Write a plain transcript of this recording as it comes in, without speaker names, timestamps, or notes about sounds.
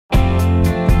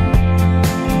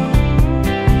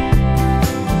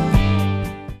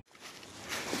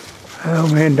Oh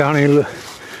man, Donnie,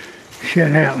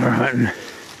 shit antler hunting.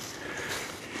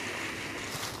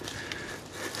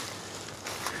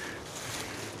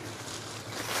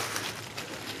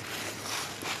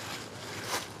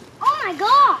 Oh my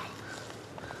God!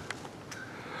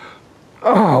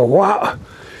 Oh wow,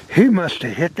 he must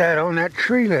have hit that on that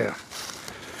tree there.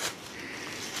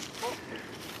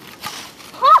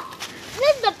 Huh!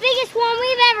 This is the biggest one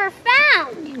we've ever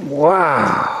found.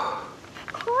 Wow.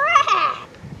 Crap!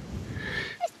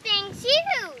 This thing's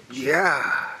huge.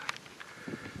 Yeah.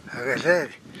 Like I said,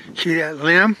 see that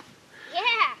limb?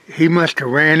 Yeah. He must have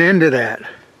ran into that.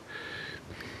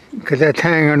 Because that's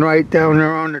hanging right down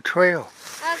there on the trail.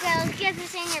 Okay, let's get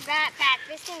this in your backpack.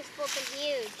 This thing's flipping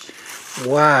huge.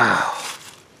 Wow.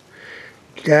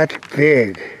 That's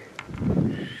big.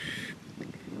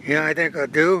 You know what I think I'll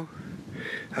do?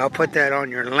 I'll put that on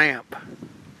your lamp.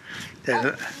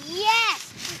 Oh,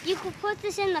 yes! You could put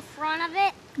this in the front of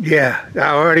it. Yeah,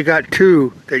 I already got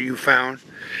two that you found.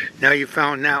 Now you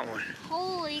found that one.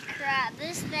 Holy crap,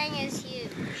 this thing is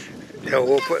huge. So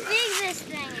we'll Look how put, big this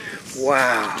thing is.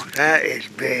 wow, that is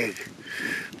big.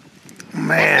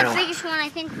 Man. That's the biggest one I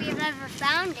think we've ever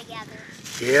found together.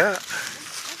 Yeah.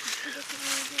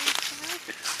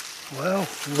 Well,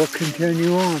 we'll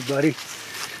continue on, buddy.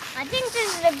 I think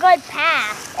this is a good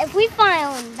path. If we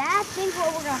find that, think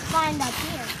what we're going to find up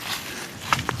here.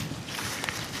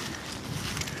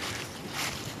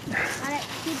 Gotta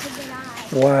keep a good eye.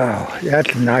 Wow,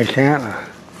 that's a nice antler.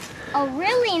 A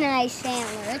really nice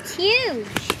antler. It's huge.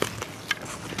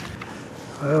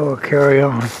 Well, we'll carry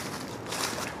on.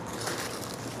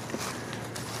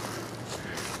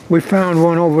 We found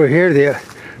one over here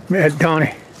there,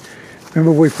 Donnie.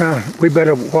 Remember we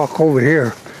better walk over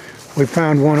here. We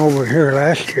found one over here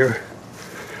last year.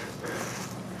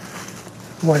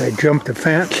 Why, they jumped the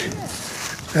fence?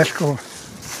 Let's go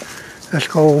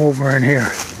over in here.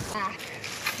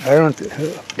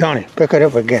 Donnie, pick it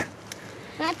up again.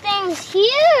 That thing's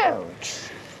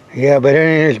huge. Yeah, but it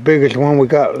ain't as big as the one we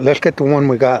got. Let's get the one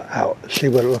we got out, see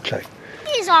what it looks like.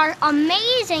 These are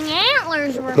amazing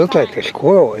antlers we're Looks like finding. the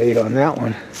squirrel ate on that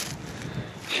one.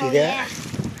 See that? Yeah.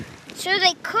 So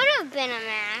they could have been a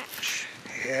match.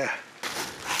 Yeah.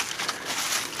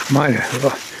 Might have.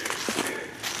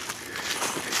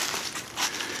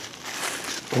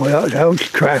 Well, those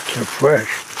tracks are fresh.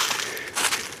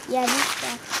 Yeah, these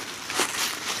stuff.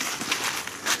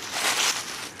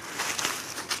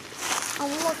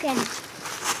 I'm looking.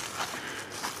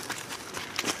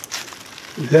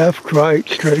 Left, right,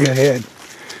 straight ahead.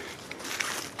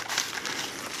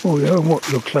 Oh, that one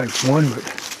looks like one, but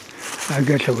I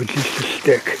guess it was just a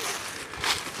stick.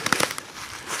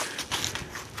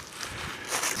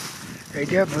 They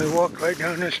definitely walked right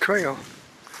down this trail.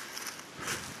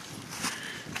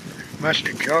 Must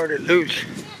have jarred it loose. Yeah,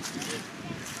 we didn't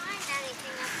find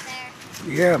anything up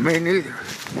there. Yeah, me neither.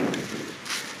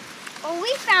 Well, we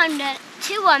found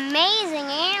two amazing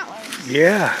antlers.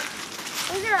 Yeah.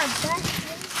 Those are our best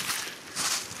things.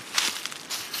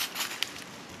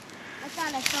 I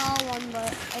thought I saw one, but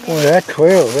I didn't. Boy, that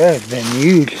trail there has been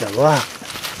used a lot.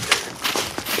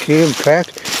 See them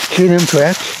tracks? See them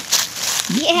tracks?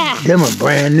 Yeah. Them are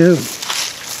brand new.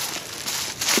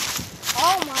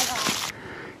 Oh my God.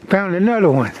 Found another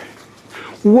one.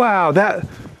 Wow, that's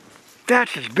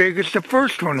as big as the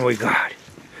first one we got.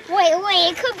 Wait,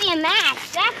 it could be a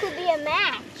match. That could be a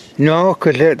match. No,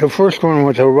 because the first one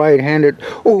was a right-handed.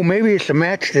 Oh, maybe it's a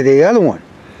match to the other one.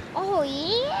 Oh,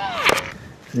 yeah.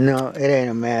 No, it ain't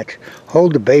a match.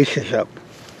 Hold the bases up.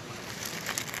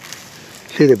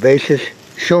 See the bases?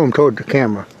 Show them toward the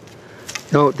camera.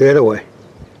 No, the other way.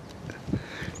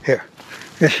 Here,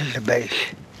 this is the base.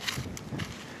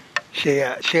 See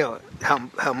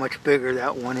how much bigger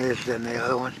that one is than the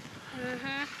other one?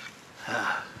 Mm-hmm.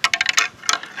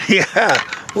 Yeah,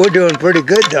 we're doing pretty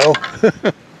good though.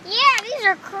 Yeah, these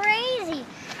are crazy.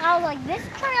 I was like, this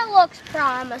trail looks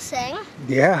promising.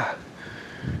 Yeah.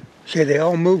 See, they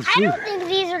all move I through. don't think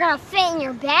these are going to fit in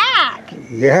your bag.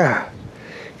 Yeah,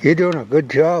 you're doing a good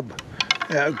job.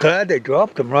 I'm glad they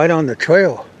dropped them right on the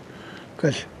trail,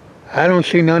 because I don't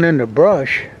see none in the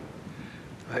brush.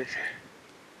 But,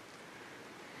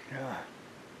 yeah.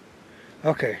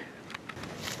 Okay.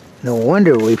 No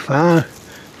wonder we found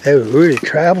they were really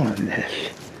traveling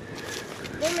this.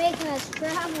 They're making us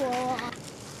travel a lot.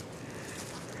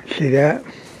 See that?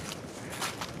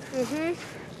 Mm-hmm.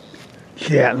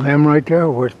 See that limb right there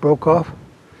where it's broke off?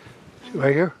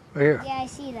 Right here? Right here. Yeah, I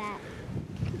see that.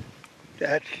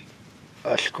 That's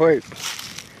a scrape.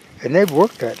 And they've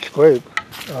worked that scrape.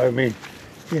 I mean,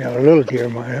 you know, a little deer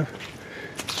might have.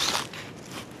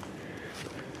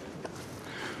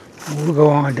 We'll go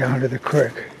on down to the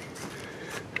creek.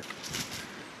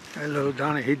 That little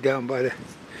Donnie, he's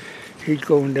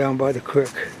going down by the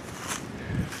creek.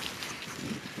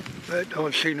 But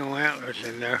don't see no antlers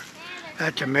in there.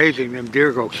 That's amazing. Them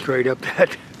deer go straight up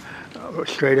that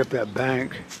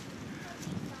bank.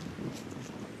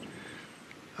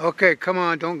 Okay, come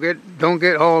on, don't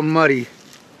get all muddy.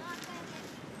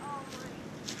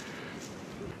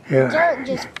 Yeah. Dirt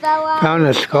just fell out. Found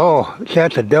the skull.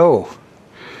 That's a doe.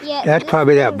 Yeah, that's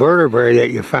probably that vertebrae that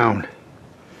you found.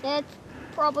 That's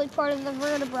probably part of the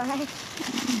vertebrae.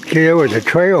 See, there was a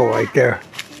trail right there.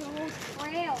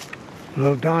 Trail.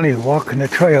 Little Donnie walking the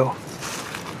trail.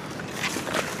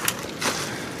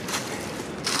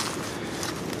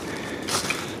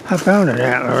 I found an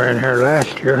antler in here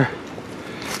last year.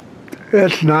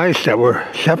 It's nice that we're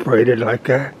separated like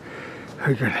that.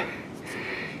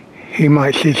 He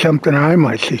might see something, or I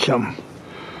might see something.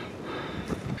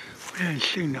 We didn't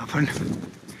see nothing.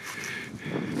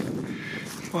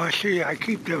 Well, see, I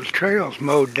keep those trails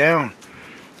mowed down,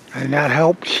 and that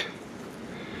helps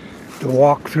to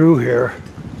walk through here.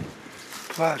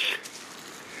 Plus,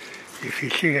 if you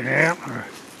see an antler,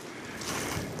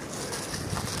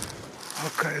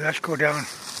 okay, let's go down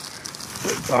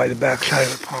by the backside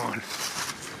of the pond.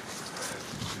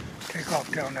 Take off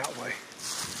down that way.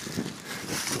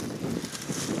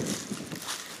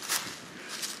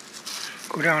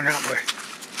 Go down that way.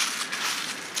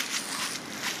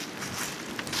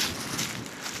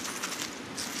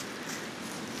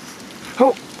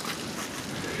 Oh!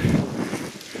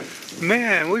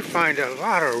 Man, we find a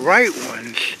lot of right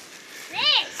ones.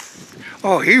 This!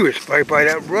 Oh, he was right by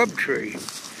that rub tree.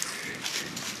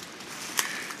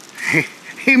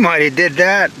 He might have did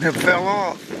that and it fell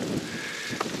off.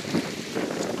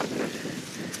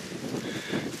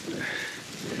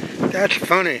 That's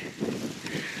funny.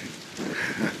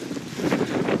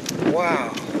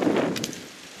 Wow.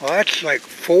 Well, that's like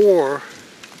 4,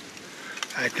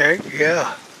 I think.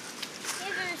 Yeah.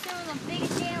 These are some of the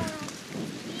biggest antlers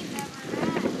we've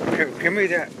ever had. Give me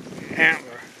that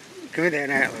antler. Give me that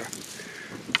antler.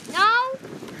 No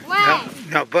way.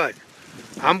 No, bud.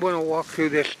 I'm going to walk through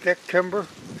this thick timber.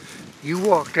 You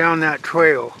walk down that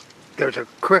trail. There's a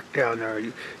creek down there.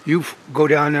 You go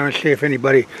down there and see if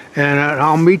anybody, and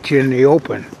I'll meet you in the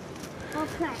open.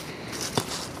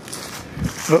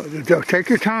 Okay. Take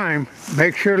your time.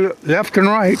 Make sure left and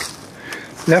right.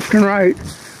 Left and right.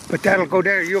 But that'll go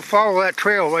there. You'll follow that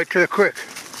trail right to the creek.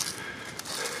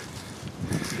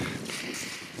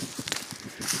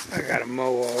 I gotta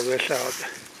mow all this out.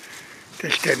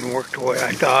 This didn't work the way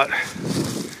I thought.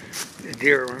 The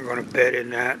deer aren't going to bed in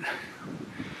that.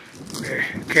 They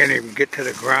can't even get to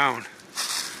the ground.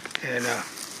 And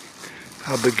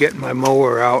I'll be getting my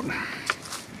mower out.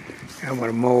 I'm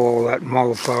going to mow all that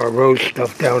Molliflower Rose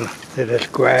stuff down to this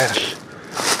grass.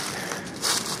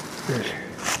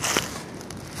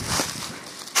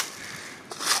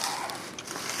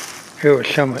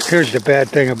 Here's the bad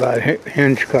thing about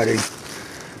hinge cutting.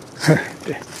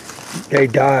 They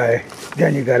die.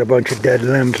 Then you got a bunch of dead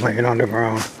limbs laying on the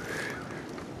ground.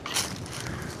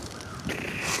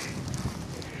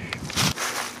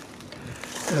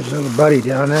 There's a little buddy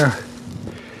down there.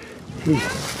 He's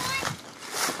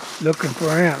looking for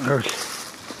antlers.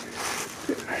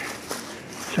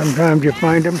 Sometimes you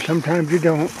find them, sometimes you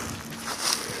don't.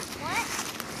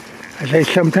 What? I say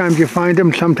sometimes you find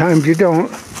them, sometimes you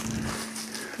don't.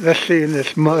 Let's see in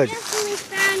this mud. We definitely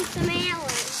found some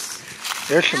antlers.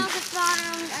 There's I some. also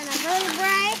found a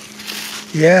vertebrae.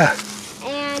 Yeah.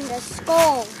 And a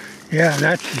skull. Yeah,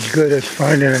 that's as good as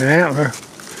finding an antler.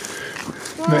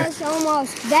 Well, it's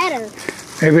almost better.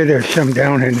 Maybe there's some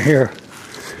down in here.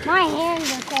 My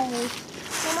hands are cold.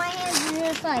 So my hands are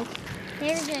just like,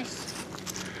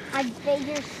 they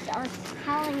just are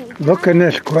telling me. Look in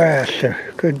this grass.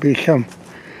 There could be some.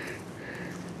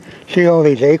 See all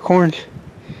these acorns?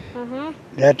 Uh-huh.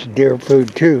 That's deer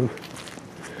food too.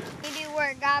 You do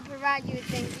where God provides you with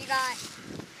things. You got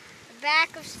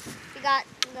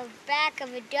the back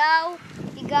of a doe.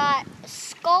 You got a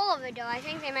skull of a doe. I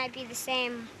think they might be the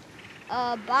same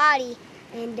body.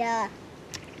 And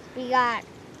we got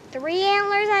 3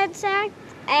 antlers, I'd say,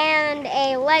 and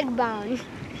a leg bone.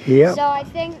 Yep. So I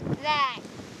think that.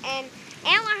 And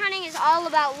antler hunting is all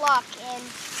about luck. And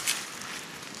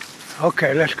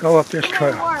Okay, let's go up this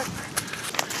trail. work.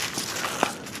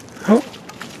 Oh,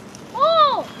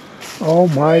 Oh! oh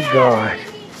my God.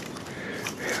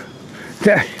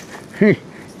 That,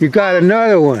 you got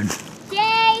another one.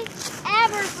 Yay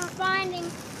ever for finding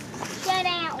dead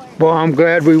antlers. Well, I'm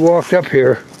glad we walked up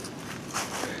here.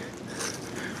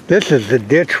 This is the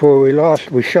ditch where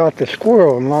we shot the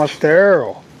squirrel and lost the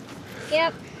arrow.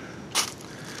 Yep.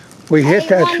 We hit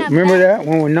that, remember that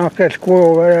when we knocked that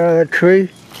squirrel right out of that tree?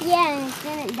 Yeah, and it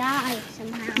didn't die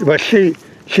somehow. But see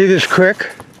this creek?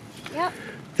 Yep.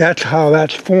 That's how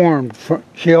that's formed.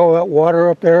 See all that water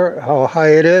up there, how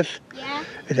high it is? Yeah.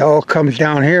 It all comes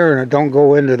down here and it don't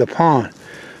go into the pond.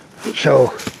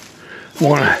 So,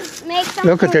 wanna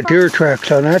look at the deer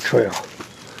tracks on that trail.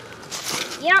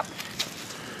 Yep.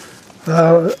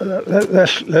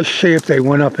 Let's see if they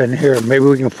went up in here. Maybe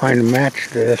we can find a match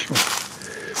to this one.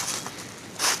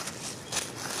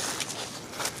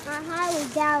 I highly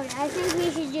doubt it. I think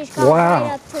we should just go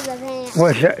right up to the van.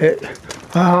 What's that?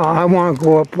 I want to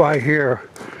go up by here.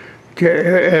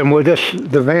 And we'll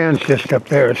the van's just up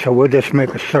there, so we'll just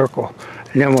make a circle.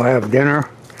 And then we'll have dinner.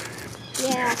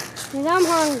 Yeah, because I'm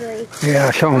hungry.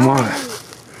 Yeah, so am I.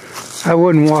 I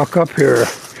wouldn't walk up here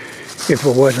if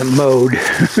it wasn't mowed.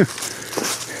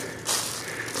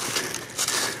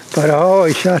 But I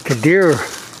always thought the deer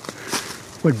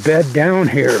would bed down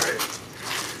here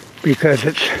because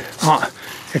it's a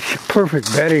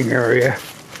perfect bedding area.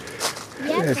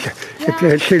 Yep.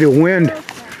 See the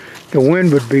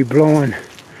wind would be blowing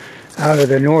out of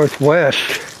the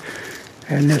northwest,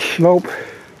 and this slope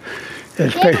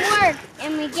is good work,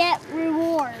 and we get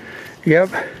reward. Yep.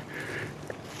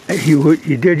 You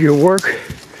did your work.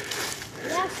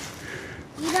 Yep.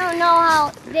 You don't know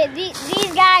how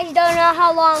these guys don't know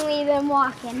how long we've been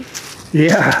walking.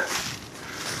 Yeah.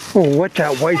 Oh, what's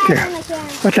that white there?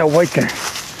 What's that white there?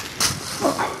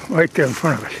 Oh, right there in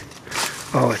front of us.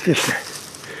 Oh, it's just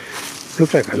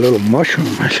looks like a little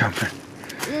mushroom or something.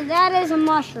 That is a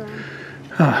mushroom.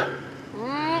 Huh.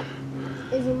 That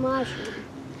is a mushroom.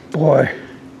 Boy,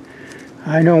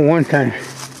 I know one thing.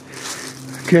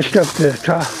 Just up to the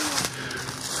top.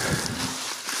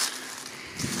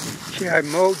 See, I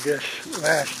mowed this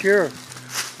last year,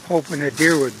 hoping the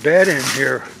deer would bed in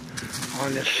here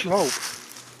on this slope.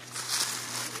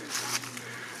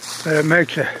 But it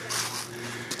makes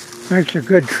a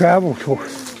good travel corridor.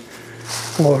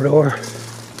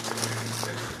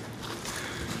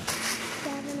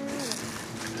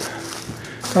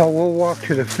 Oh, we'll walk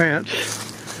to the fence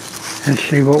and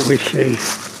see what we see.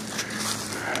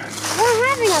 We're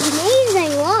having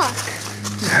amazing luck.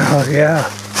 Oh,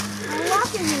 yeah. Our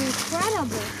luck is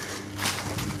incredible.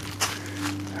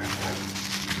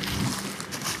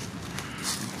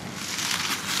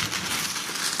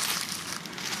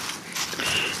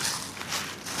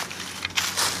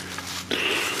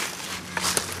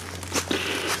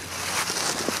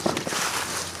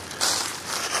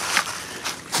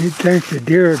 You'd think the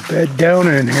deer would bed down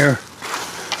in here.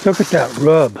 Look at that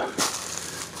rub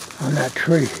on that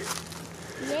tree.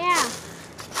 Yeah,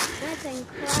 that's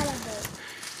incredible.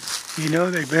 You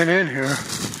know they've been in here.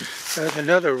 There's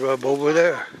another rub over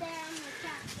there.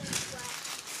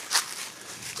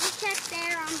 We checked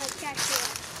there on the checklist.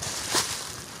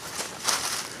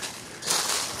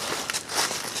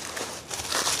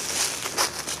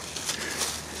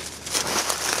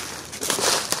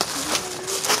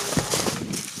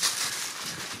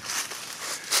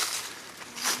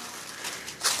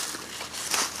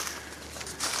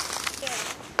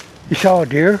 You saw a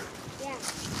deer? Yeah.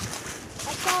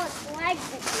 I saw its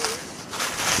legs at least.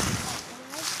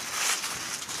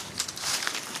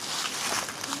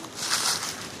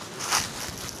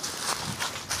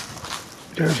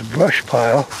 There's a brush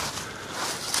pile.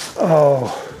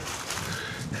 Oh,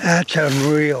 that's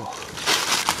unreal.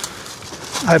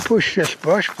 I pushed this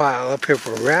brush pile up here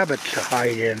for rabbits to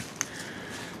hide in.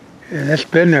 And it's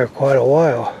been there quite a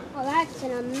while. Oh, that's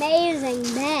an amazing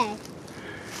bed.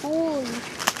 Holy.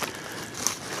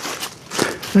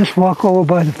 Let's walk over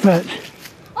by the fence.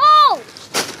 Oh!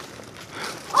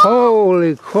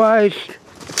 Holy Christ.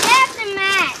 That's a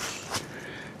match.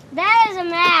 That is a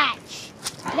match.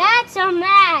 That's a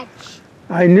match.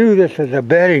 I knew this was a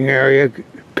bedding area.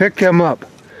 Pick them up.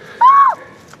 Oh!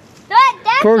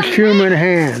 That's First a human match.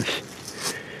 hands.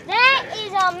 That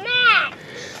is a match.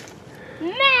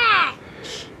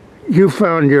 Match. You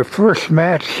found your first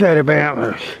match set of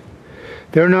antlers.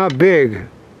 They're not big,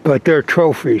 but they're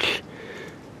trophies.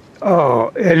 Oh,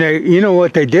 and you know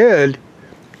what they did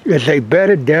is they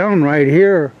bedded down right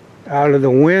here out of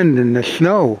the wind and the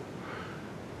snow.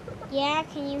 Yeah,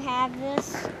 can you have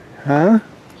this? Huh?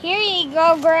 Here you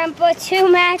go, Grandpa. 2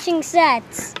 matching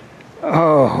sets.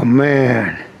 Oh,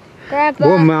 man. Grandpa.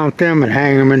 We'll mount them and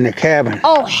hang them in the cabin.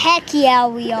 Oh, heck yeah,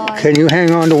 we are. Can you hang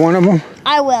on to one of them?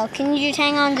 I will. Can you just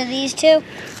hang on to these 2?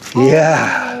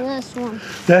 Yeah. Oh, this one.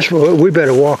 That's what we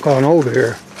better walk on over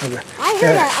here. I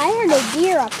heard a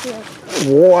deer up here.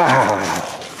 Wow.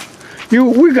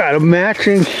 We got a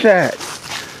matching set.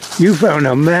 You found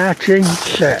a matching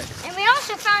set. And we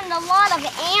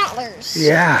antlers.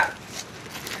 Yeah.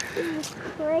 It's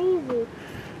crazy.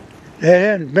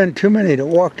 There hasn't been too many to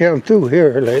walk down through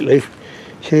here lately.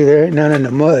 See, there ain't none in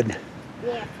the mud.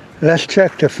 Yeah. Let's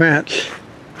check the fence.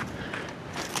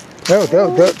 Oh,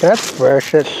 that's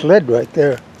fresh. That slid right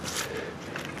there.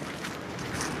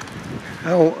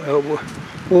 Oh,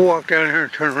 we'll walk down here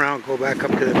and turn around and go back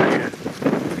up to the van.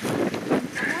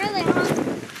 I'm really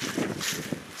hungry.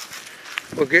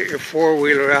 We'll get your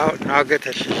four-wheeler out and I'll get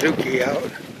the Suzuki out.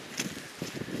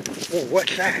 Oh,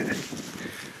 what's that?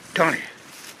 Donnie.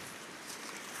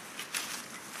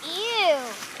 Ew.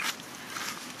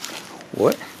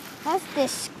 What? That's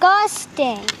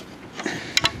disgusting.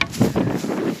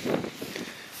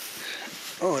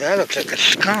 Oh, that looks like a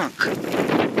skunk. Ew.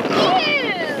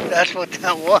 That's what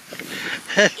that was.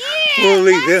 Ew, We'll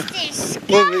leave him. disgusting.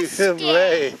 We'll leave him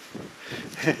lay. Is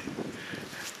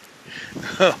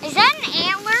that an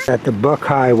antler? At the Buck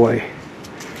Highway.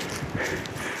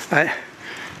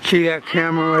 See that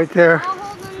camera right there? I'll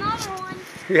hold another one.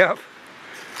 Yep.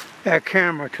 That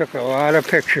camera took a lot of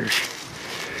pictures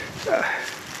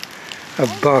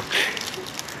of bucks.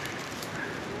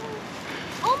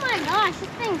 Oh my gosh, this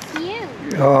thing's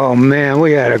huge. Oh man,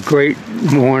 we had a great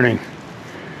morning.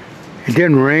 It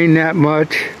didn't rain that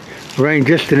much. It rained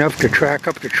just enough to track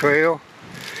up the trail.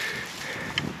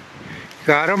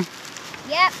 Got him?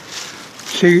 Yep.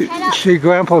 See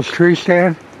Grandpa's tree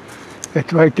stand?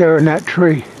 It's right there in that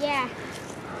tree. Yeah.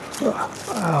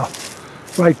 Oh,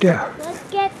 right there. Let's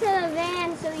get to the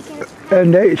van so we can...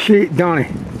 And they, see, Donnie,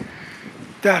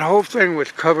 that whole thing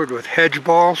was covered with hedge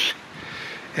balls,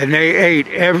 and they ate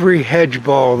every hedge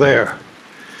ball there.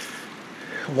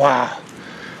 Wow.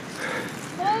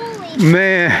 Holy...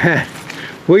 Man,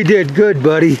 we did good,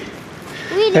 buddy.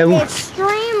 We did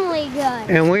extremely good.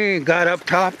 And we ain't got up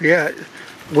top yet.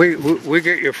 We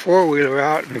get your four-wheeler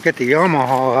out and get the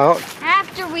Yamaha out.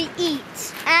 After we eat.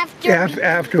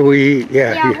 After we eat,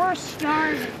 yeah. Yeah, we're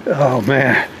starving. Oh,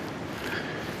 man.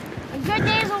 A good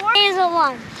day's a work. Day's a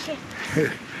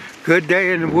lunch. Good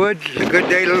day in the woods is a good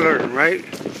day to learn, right?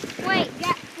 Wait,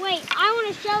 I want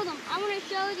to show them. I want to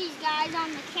show these guys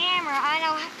on the camera.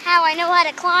 I know how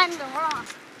to climb the rock.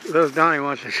 Little Donnie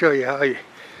wants to show you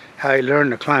how you learn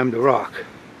to climb the rock.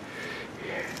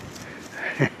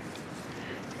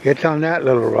 Gets on that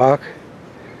little rock,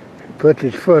 puts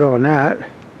his foot on that.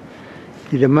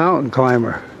 He's a mountain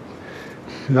climber.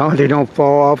 As long as he don't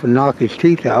fall off and knock his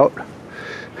teeth out. Can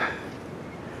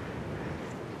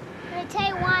I tell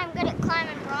you why I'm good at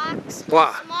climbing rocks?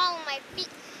 Why?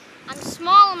 I'm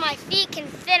small and my feet can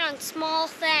fit on small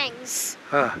things.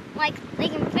 Huh. Like they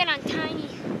can fit on tiny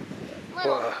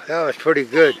little Well, that was pretty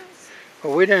good. things.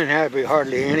 Well, we didn't have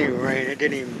hardly any rain. It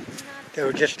didn't even, there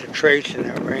was just a trace in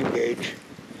that rain gauge.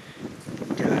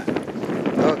 Yeah.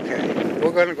 Okay,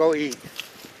 we're gonna go eat.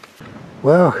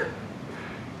 Well,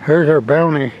 here's our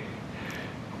bounty.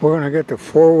 We're gonna get the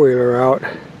four-wheeler out.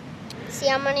 See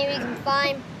how many we can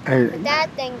find And with that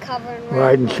thing covering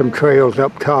riding some trails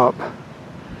up top.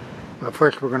 But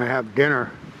first we're gonna have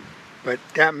dinner. But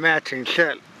that matching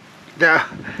set,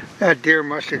 that deer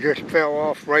must have just fell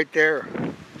off right there.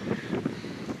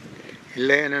 He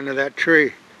laying under that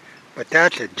tree. But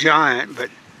that's a giant, but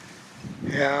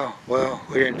yeah, well,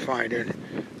 we didn't find it.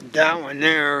 That one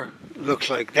there looks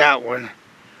like that one,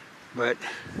 but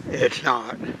it's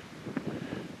not.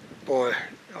 Boy,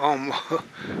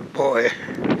 boy,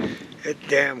 it's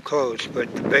damn close,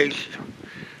 but the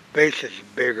base is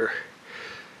bigger.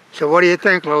 So what do you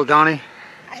think, little Donnie?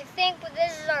 I think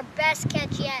this is our best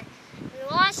catch yet. We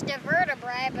lost a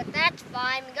vertebrae, but that's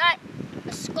fine. We got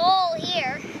a skull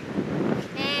here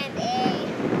and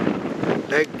a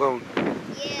Leg bone.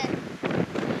 yeah.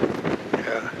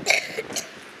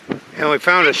 And we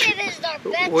found This is our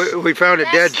best. we found a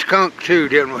dead skunk too,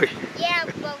 didn't we? Yeah,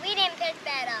 but we didn't pick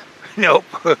that up. Nope.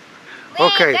 We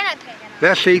Okay, ain't gonna pick it up.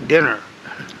 let's eat dinner.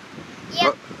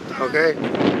 Yep.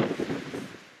 Okay.